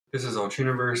This is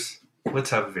Ultruniverse. Let's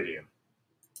have a video.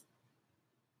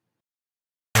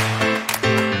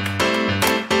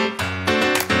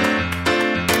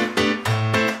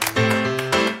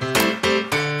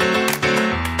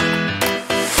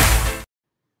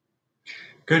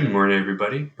 Good morning,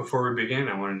 everybody. Before we begin,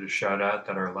 I wanted to shout out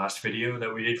that our last video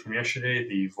that we did from yesterday,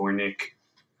 the Voynich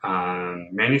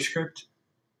manuscript,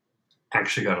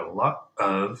 actually got a lot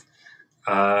of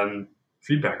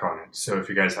feedback on it. So if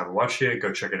you guys haven't watched it,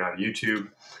 go check it out on YouTube.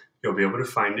 You'll be able to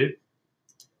find it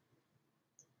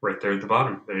right there at the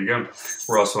bottom. There you go.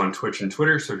 We're also on Twitch and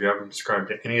Twitter, so if you haven't subscribed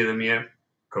to any of them yet,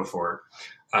 go for it.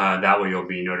 That way you'll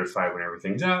be notified when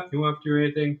everything's out. You won't have to do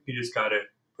anything. You just got to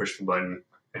push the button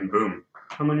and boom,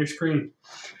 I'm on your screen.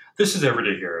 This is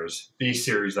Everyday Heroes, the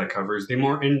series that covers the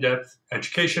more in-depth,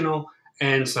 educational,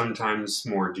 and sometimes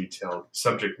more detailed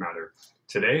subject matter.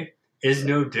 Today is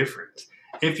no different.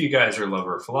 If you guys are a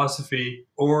lover of philosophy,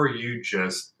 or you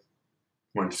just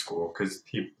went to school, because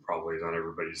he probably is on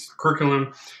everybody's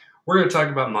curriculum, we're going to talk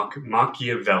about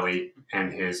Machiavelli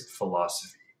and his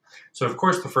philosophy. So, of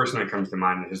course, the first thing that comes to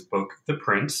mind is his book, The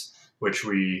Prince, which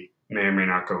we may or may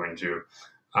not go into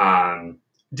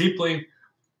deeply,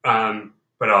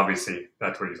 but obviously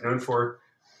that's what he's known for.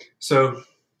 So,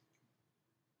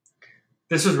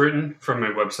 this is written from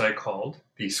a website called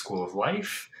The School of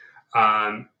Life,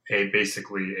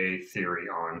 basically a theory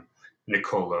on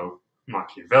Niccolo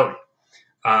Machiavelli.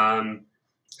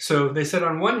 So they said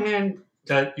on one hand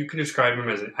that you can describe him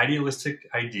as an idealistic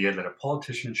idea that a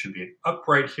politician should be an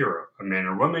upright hero, a man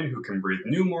or woman who can breathe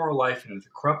new moral life into the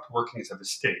corrupt workings of a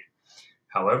state.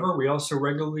 However, we also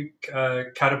regularly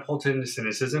catapulted into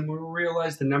cynicism when we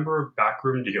realize the number of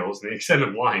backroom deals and the extent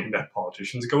of lying that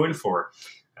politicians go in for.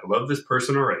 I love this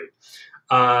person already.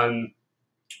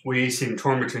 We seem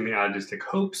torn between the idealistic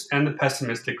hopes and the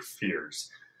pessimistic fears.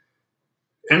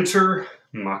 Enter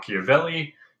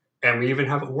Machiavelli, and we even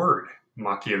have a word,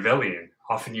 Machiavellian,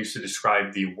 often used to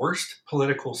describe the worst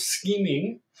political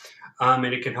scheming, and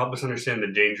it can help us understand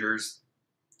the dangers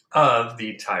of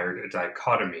the tired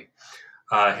dichotomy.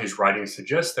 His writings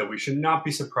suggest that we should not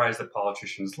be surprised that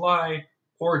politicians lie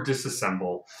or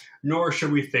disassemble, nor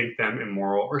should we think them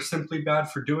immoral or simply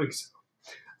bad for doing so.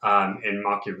 In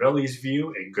Machiavelli's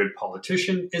view, a good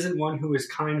politician isn't one who is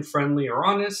kind, friendly, or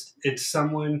honest. It's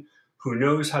someone who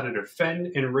knows how to defend,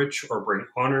 enrich, or bring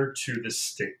honor to the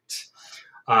state.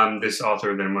 This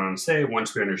author then went on to say,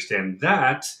 once we understand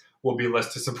that, we'll be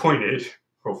less disappointed,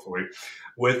 hopefully,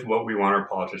 with what we want our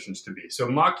politicians to be. So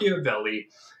Machiavelli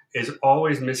is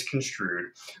always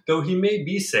misconstrued, though he may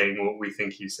be saying what we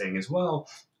think he's saying as well,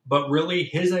 but really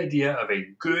his idea of a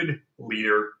good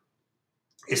leader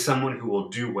is someone who will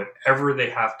do whatever they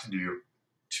have to do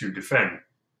to defend.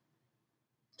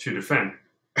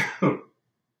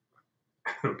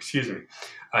 Excuse me,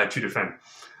 to defend.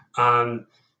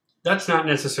 That's not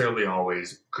necessarily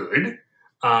always good,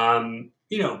 but let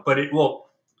me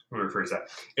rephrase that.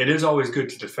 It is always good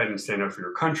to defend and stand up for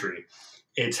your country.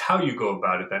 It's how you go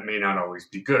about it that may not always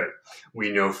be good.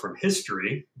 We know from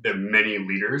history that many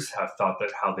leaders have thought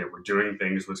that how they were doing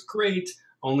things was great,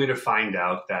 only to find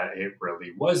out that it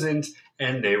really wasn't,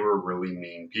 and they were really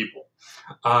mean people.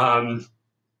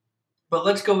 But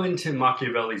let's go into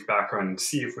Machiavelli's background and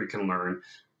see if we can learn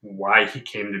why he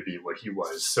came to be what he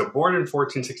was. So born in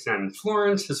 1469 in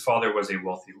Florence, his father was a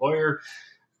wealthy lawyer,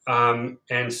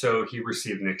 and so he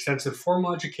received an extensive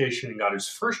formal education and got his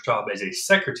first job as a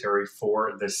secretary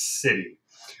for the city.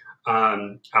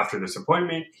 After this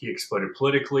appointment, he exploded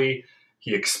politically.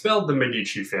 He expelled the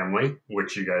Medici family,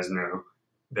 which you guys know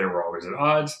they were always at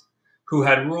odds, who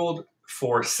had ruled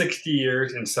for 60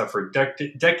 years and suffered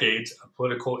decades of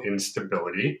political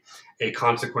instability, a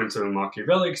consequence of a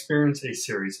Machiavelli experience, a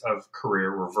series of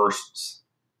career reversals.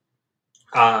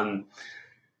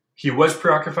 He was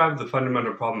preoccupied with the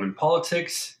fundamental problem in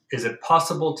politics. Is it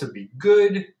possible to be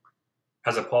good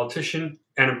as a politician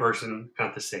and a person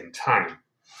at the same time?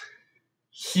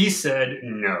 He said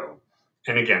no.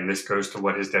 And again, this goes to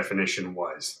what his definition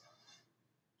was.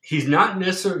 He's not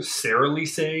necessarily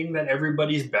saying that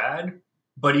everybody's bad,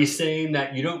 but he's saying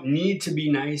that you don't need to be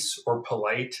nice or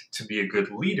polite to be a good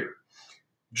leader.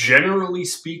 Generally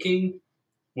speaking,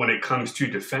 when it comes to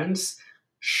defense,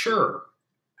 sure,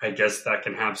 I guess that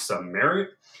can have some merit.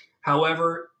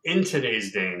 However, in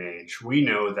today's day and age, we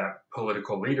know that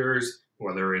political leaders,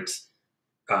 whether it's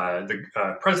the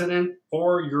president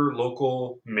or your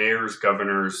local mayors,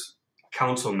 governors,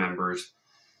 council members,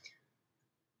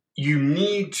 you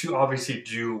need to obviously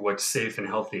do what's safe and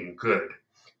healthy and good.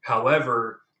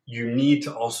 However, you need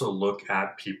to also look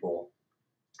at people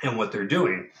and what they're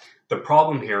doing. The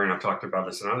problem here, and I've talked about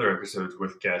this in other episodes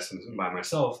with guests and by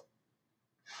myself,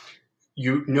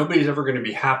 nobody's ever going to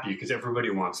be happy because everybody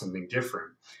wants something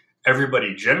different.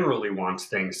 Everybody generally wants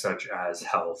things such as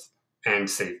health and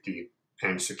safety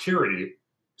and security.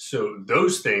 So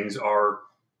those things are,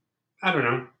 I don't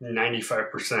know,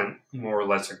 95% more or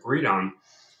less agreed on.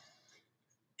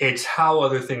 It's how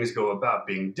other things go about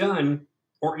being done,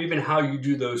 or even how you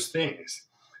do those things.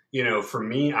 For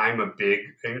me, I'm a big,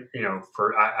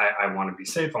 I want to be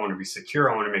safe, I want to be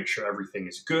secure, I want to make sure everything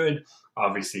is good,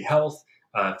 obviously health,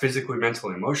 physically,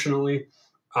 mentally, emotionally.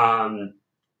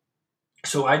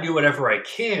 So I do whatever I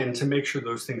can to make sure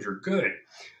those things are good.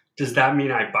 Does that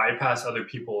mean I bypass other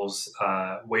people's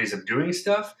ways of doing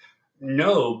stuff?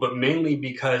 No, but mainly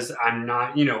because I'm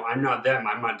not them.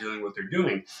 I'm not doing what they're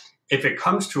doing. If it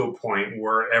comes to a point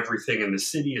where everything in the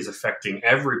city is affecting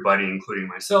everybody, including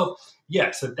myself,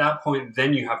 yes, at that point,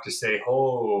 then you have to say,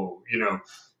 oh,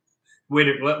 wait,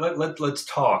 let's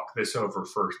talk this over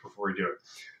first before we do it.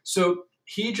 So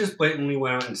he just blatantly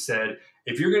went out and said,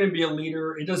 if you're going to be a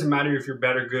leader, it doesn't matter if you're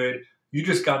bad or good, you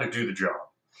just got to do the job.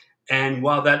 And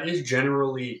while that is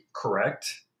generally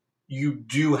correct, you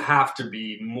do have to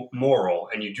be moral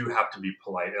and you do have to be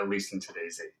polite, at least in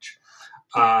today's age.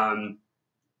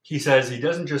 He says he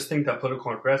doesn't just think that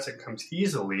political progression comes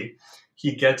easily.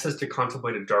 He gets us to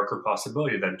contemplate a darker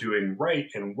possibility that doing right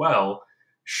and well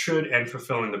should and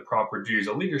fulfilling the proper duties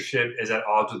of leadership is at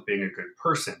odds with being a good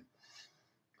person.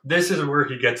 This is where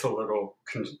he gets a little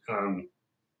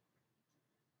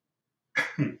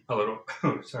a little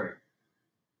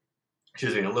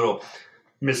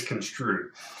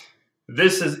misconstrued.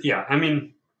 This is,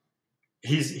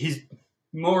 he's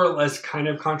more or less kind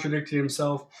of contradicting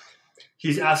himself.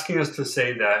 He's asking us to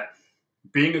say that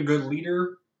being a good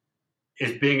leader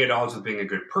is being at odds with being a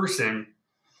good person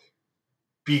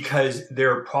because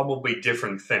they're probably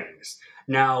different things.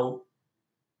 Now,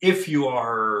 if you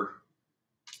are,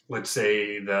 let's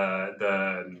say,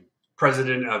 the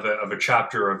president of a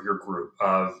chapter of your group,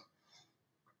 I'm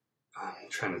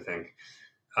trying to think,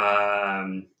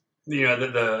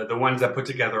 the ones that put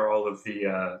together all of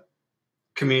the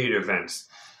community events,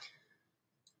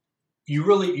 you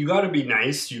got to be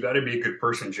nice. You got to be a good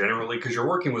person generally because you're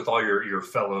working with all your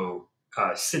fellow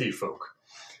city folk.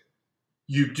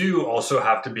 You do also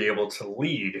have to be able to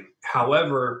lead.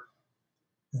 However,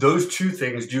 those two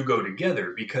things do go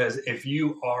together because if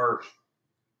you are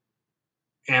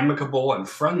amicable and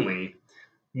friendly,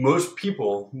 most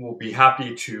people will be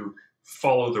happy to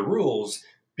follow the rules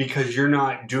because you're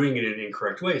not doing it in an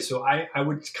incorrect way. So I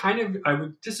would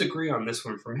disagree on this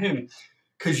one from him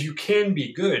because you can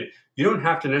be good. You don't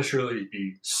have to necessarily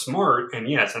be smart. And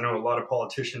yes, I know a lot of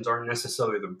politicians aren't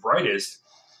necessarily the brightest,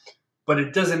 but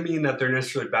it doesn't mean that they're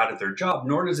necessarily bad at their job,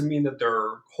 nor does it mean that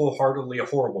they're wholeheartedly a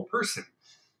horrible person.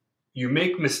 You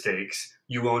make mistakes,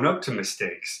 you own up to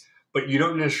mistakes, but you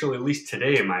don't necessarily, at least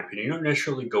today, in my opinion, you don't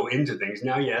necessarily go into things.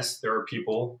 Now, yes, there are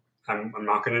people, I'm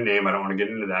not going to name, I don't want to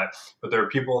get into that, but there are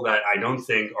people that I don't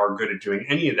think are good at doing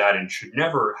any of that and should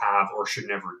never have or should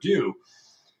never do.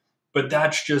 But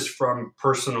that's just from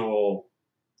personal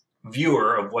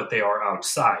viewer of what they are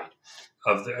outside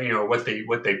of what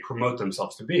they promote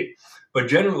themselves to be. But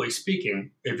generally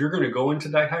speaking, if you're going to go into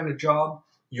that kind of job,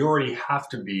 you already have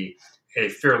to be a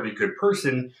fairly good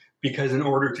person because in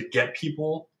order to get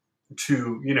people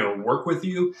to work with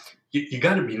you, you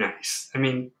got to be nice. I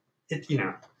mean,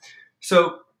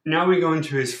 So now we go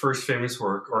into his first famous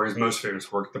work, or his most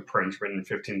famous work, The Prince, written in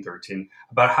 1513,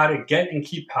 about how to get and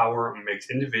keep power and makes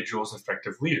individuals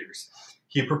effective leaders.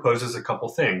 He proposes a couple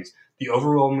things. The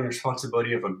overwhelming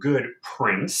responsibility of a good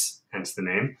prince, hence the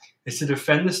name, is to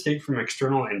defend the state from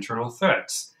external and internal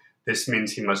threats. This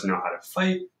means he must know how to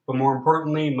fight, but more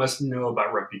importantly, must know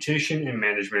about reputation and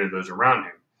management of those around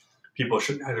him. People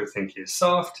should neither think he is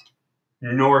soft,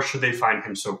 nor should they find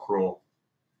him so cruel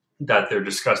that they're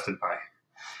disgusted by him.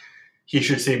 He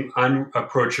should seem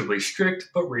unapproachably strict,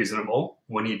 but reasonable.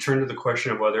 When he turned to the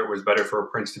question of whether it was better for a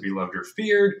prince to be loved or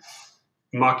feared,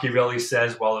 Machiavelli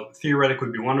says, while it theoretically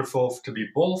would be wonderful to be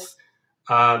both,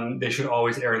 they should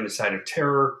always err on the side of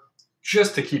terror,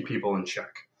 just to keep people in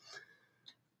check.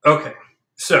 Okay,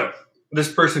 so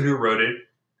this person who wrote it,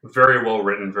 very well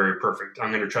written, very perfect.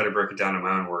 I'm going to try to break it down in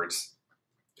my own words,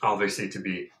 obviously to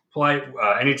be polite.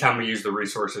 Anytime we use the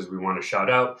resources, we want to shout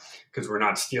out because we're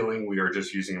not stealing, we are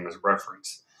just using them as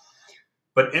reference.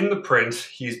 But in The Prince,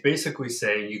 he's basically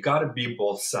saying you got to be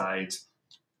both sides,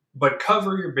 but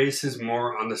cover your bases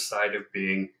more on the side of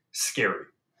being scary.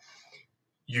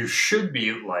 You should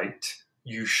be liked,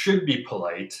 you should be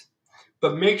polite,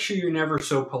 but make sure you're never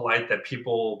so polite that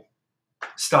people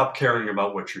stop caring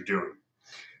about what you're doing.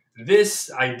 This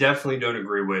I definitely don't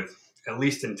agree with, at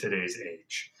least in today's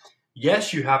age.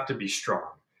 Yes, you have to be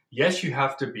strong. Yes, you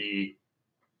have to be,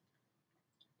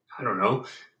 I don't know,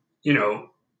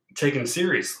 taken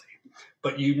seriously.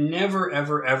 But you never,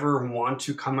 ever, ever want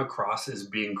to come across as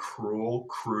being cruel,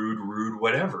 crude, rude,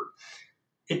 whatever.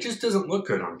 It just doesn't look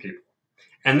good on people.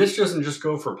 And this doesn't just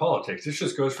go for politics. This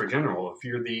just goes for general. If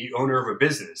you're the owner of a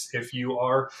business, if you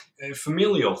are a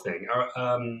familial thing,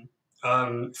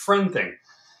 or friend thing,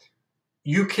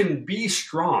 you can be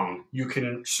strong. You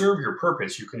can serve your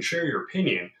purpose. You can share your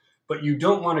opinion, but you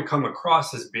don't want to come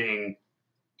across as being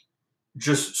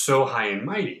just so high and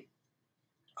mighty.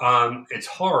 It's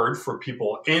hard for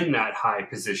people in that high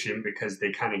position because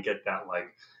they kind of get that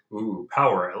like, ooh,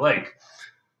 power. Like,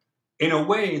 in a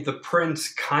way, The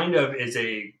Prince kind of is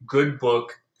a good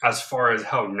book as far as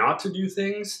how not to do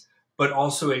things, but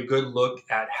also a good look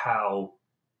at how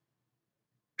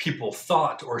people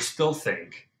thought or still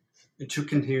think to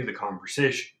continue the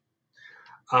conversation.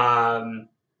 Um,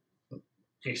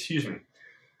 excuse me.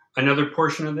 Another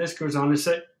portion of this goes on to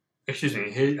say,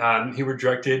 he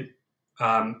rejected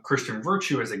Christian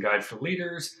virtue as a guide for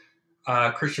leaders.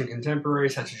 Christian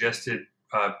contemporaries had suggested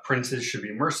princes should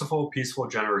be merciful, peaceful,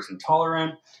 generous, and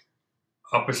tolerant,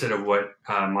 opposite of what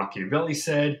Machiavelli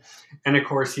said. And of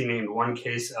course, he named one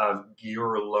case of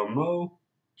Girolamo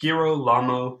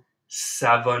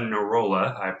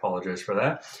Savonarola. I apologize for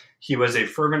that. He was a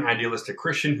fervent idealistic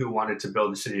Christian who wanted to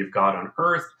build the city of God on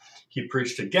earth. He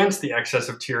preached against the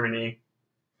excessive tyranny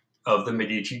of the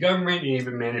Medici government and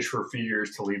even managed for a few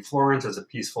years to lead Florence as a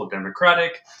peaceful,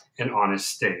 democratic, and honest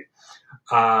state.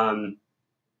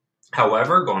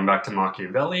 However, going back to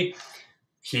Machiavelli,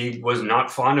 he was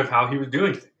not fond of how he was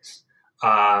doing things.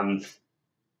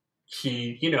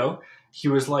 He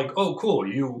was like, oh, cool,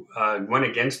 you went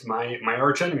against my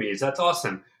arch enemies. That's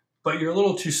awesome. But you're a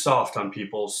little too soft on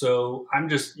people. So I'm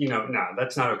just, no,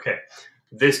 that's not okay.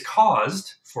 This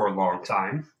caused, for a long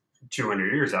time,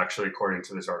 200 years actually, according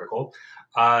to this article,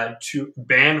 to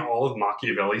ban all of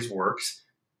Machiavelli's works,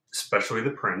 especially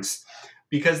The Prince,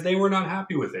 because they were not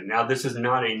happy with it. Now, this is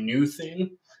not a new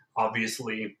thing.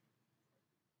 Obviously,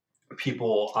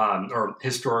 people, or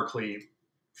historically,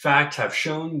 facts have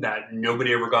shown that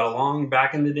nobody ever got along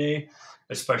back in the day,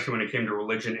 especially when it came to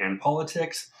religion and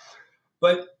politics.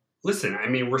 But listen, I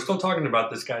mean, we're still talking about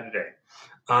this guy today.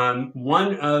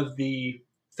 One of the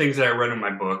things that I read in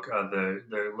my book,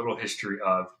 the little history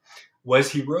of,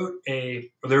 was there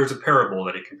was a parable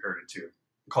that he compared it to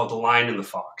called The Lion and the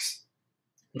Fox.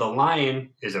 The lion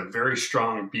is a very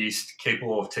strong beast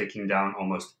capable of taking down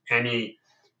almost any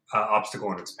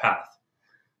obstacle in its path.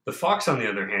 The fox, on the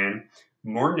other hand,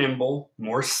 more nimble,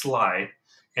 more sly,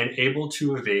 and able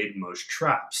to evade most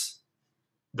traps.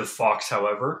 The fox,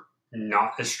 however,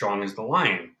 not as strong as the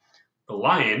lion. The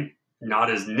lion, not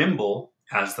as nimble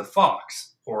as the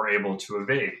fox, or able to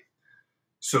evade.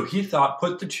 So he thought,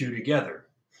 put the two together.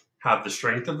 Have the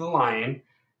strength of the lion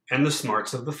and the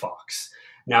smarts of the fox.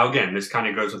 Now, again, this kind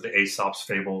of goes with the Aesop's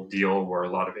fable deal, where a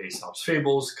lot of Aesop's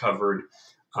fables covered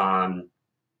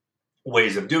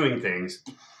ways of doing things.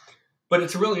 But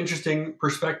it's a really interesting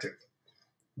perspective.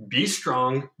 Be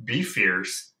strong, be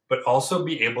fierce, but also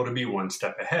be able to be one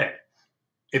step ahead.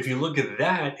 If you look at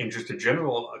that in just a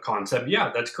general concept,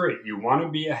 yeah, that's great. You want to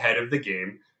be ahead of the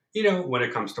game, when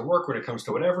it comes to work, when it comes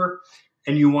to whatever,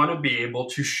 and you want to be able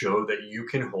to show that you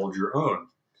can hold your own.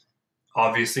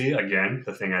 Obviously, again,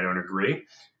 the thing I don't agree,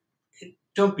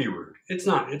 don't be rude. It's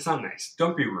not nice.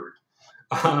 Don't be rude.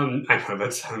 I know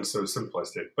that sounds so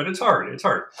simplistic, but it's hard.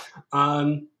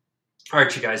 All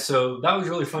right, you guys. So that was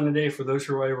really fun today. For those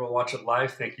who were able to watch it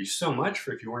live, thank you so much.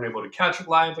 If you weren't able to catch it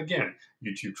live, again,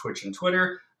 YouTube, Twitch, and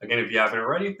Twitter. Again, if you haven't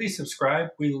already, please subscribe.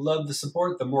 We love the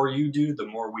support. The more you do, the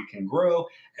more we can grow.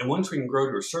 And once we can grow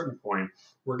to a certain point,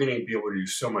 we're going to be able to do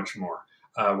so much more.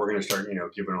 We're going to start,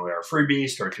 giving away our freebies,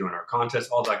 start doing our contests,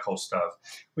 all that cool stuff.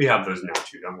 We have those now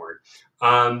too, don't worry.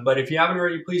 But if you haven't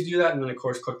already, please do that. And then, of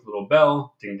course, click the little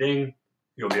bell, ding, ding.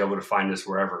 You'll be able to find us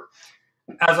wherever.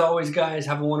 As always, guys,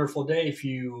 have a wonderful day. If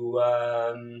you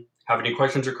have any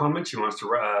questions or comments, you want us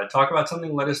to talk about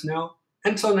something, let us know.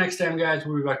 Until next time, guys,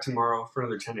 we'll be back tomorrow for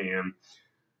another 10 a.m.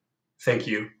 Thank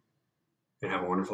you, and have a wonderful day.